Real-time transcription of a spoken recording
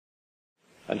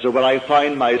And so when I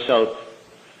find myself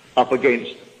up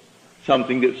against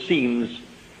something that seems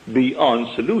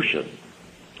beyond solution,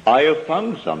 I have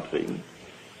found something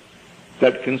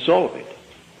that can solve it.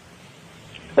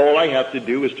 All I have to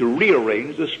do is to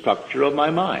rearrange the structure of my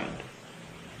mind.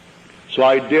 So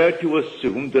I dare to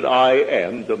assume that I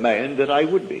am the man that I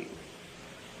would be,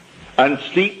 and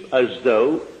sleep as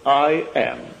though I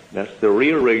am. That's the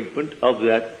rearrangement of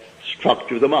that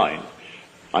structure of the mind.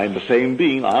 I'm the same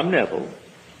being. I'm Neville.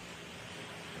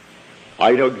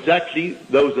 I know exactly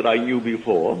those that I knew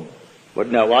before,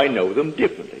 but now I know them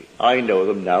differently. I know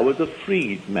them now as a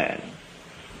freed man.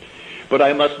 But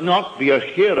I must not be a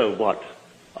hearer of what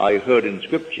I heard in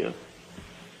Scripture.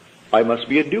 I must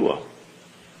be a doer.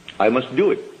 I must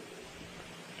do it.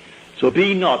 So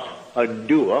be not a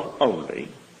doer only.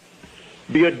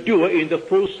 Be a doer in the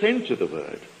full sense of the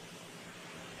word.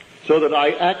 So that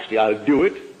I'll do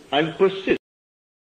it and persist.